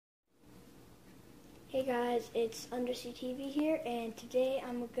Hey guys, it's Undersea TV here, and today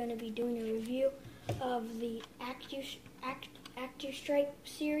I'm going to be doing a review of the Accustrike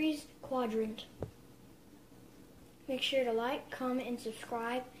series Quadrant. Make sure to like, comment, and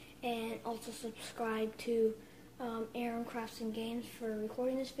subscribe, and also subscribe to Aaron Crafts and Games for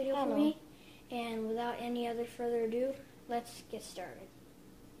recording this video for me. And without any other further ado, let's get started.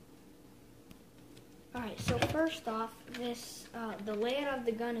 Alright, so first off, the layout of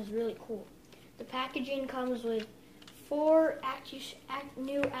the gun is really cool. The packaging comes with 4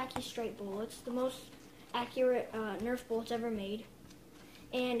 new Accustrike bullets, the most accurate Nerf bullets ever made.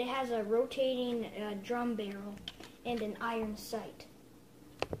 And it has a rotating drum barrel and an iron sight.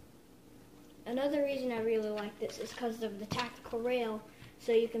 Another reason I really like this is because of the tactical rail,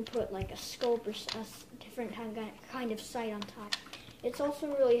 so you can put like a scope or a different kind of sight on top. It's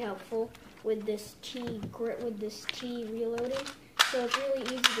also really helpful with this T reloading. So it's really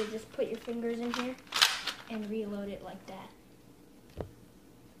easy to just put your fingers in here and reload it like that.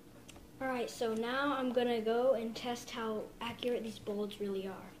 Alright, so now I'm going to go and test how accurate these bullets really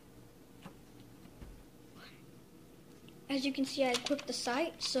are. As you can see, I equipped the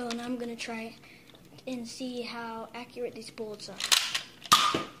sight, so now I'm going to try and see how accurate these bullets are.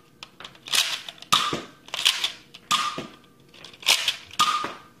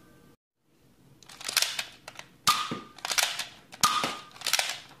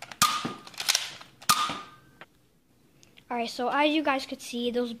 Alright, so as you guys could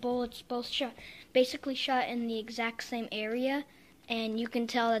see, those bullets both basically shot in the exact same area, and you can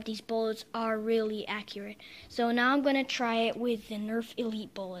tell that these bullets are really accurate. So now I'm going to try it with the Nerf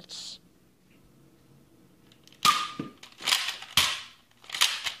Elite bullets.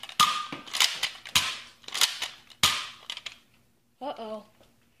 Uh-oh.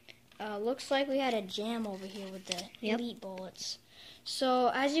 Looks like we had a jam over here with the Elite bullets.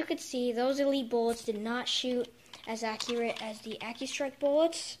 So as you could see, those Elite bullets did not shoot as accurate as the Accustrike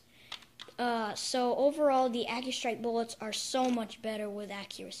bullets. So overall, the Accustrike bullets are so much better with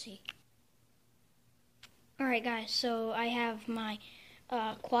accuracy. Alright guys, so I have my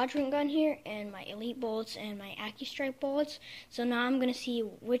Quadrant gun here, and my Elite bullets, and my Accustrike bullets. So now I'm going to see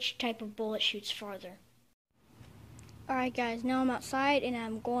which type of bullet shoots farther. Alright guys, now I'm outside, and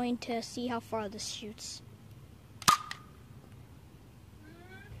I'm going to see how far this shoots.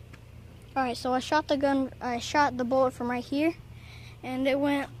 Alright, so I shot the bullet from right here, and it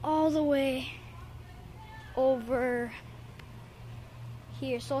went all the way over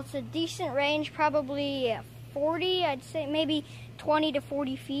here. So it's a decent range, probably 40, I'd say maybe 20 to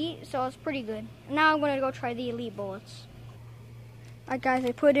 40 feet, so it's pretty good. Now I'm going to go try the Elite bullets. Alright guys,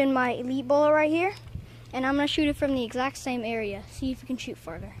 I put in my Elite bullet right here, and I'm going to shoot it from the exact same area, see if we can shoot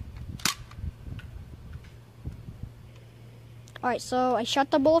farther. Alright, so I shot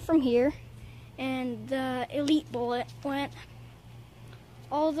the bullet from here, and the Elite bullet went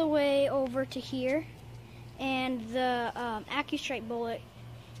all the way over to here, and the Accustrike bullet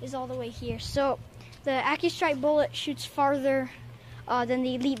is all the way here. So the Accustrike bullet shoots farther than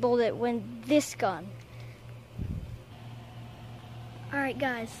the Elite bullet with this gun. Alright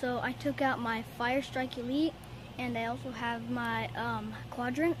guys, so I took out my Accustrike Elite, and I also have my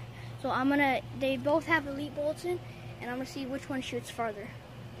Quadrant. So they both have Elite bullets in, and I'm going to see which one shoots farther.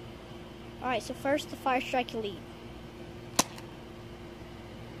 Alright, so first the Accustrike Elite.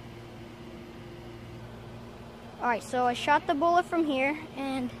 Alright, so I shot the bullet from here,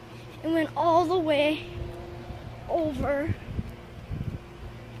 and it went all the way over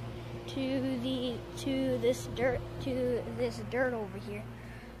to this dirt over here.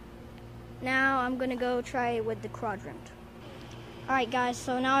 Now I'm gonna go try it with the Quadrant. Alright guys,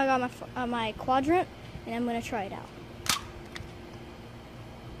 so now I got my Quadrant, and I'm gonna try it out.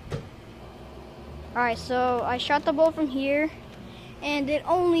 Alright, so I shot the bullet from here, and it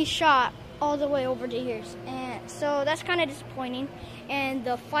only shot all the way over to here, and so that's kind of disappointing. And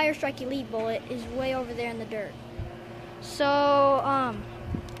the Accustrike Elite bullet is way over there in the dirt. So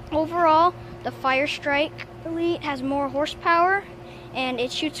overall, the Accustrike Elite has more horsepower, and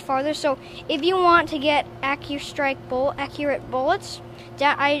it shoots farther. So if you want to get accurate bullets,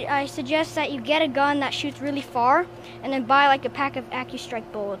 I suggest that you get a gun that shoots really far, and then buy like a pack of Accustrike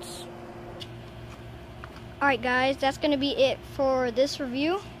bullets. Alright guys, that's going to be it for this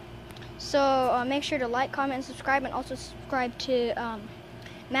review. So make sure to like, comment, and subscribe, and also subscribe to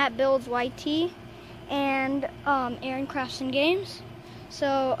Matt Builds YT and Aaron Crafts and Games.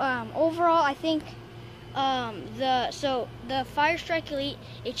 So overall, I think the Accustrike Elite,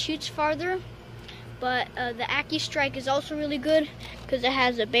 it shoots farther, but the Accustrike is also really good because it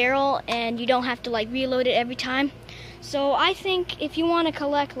has a barrel and you don't have to like reload it every time. So I think if you want to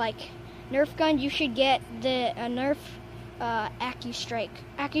collect like Nerf gun, you should get the Nerf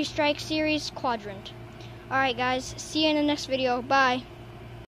Accustrike series Quadrant. Alright guys, see you in the next video. Bye.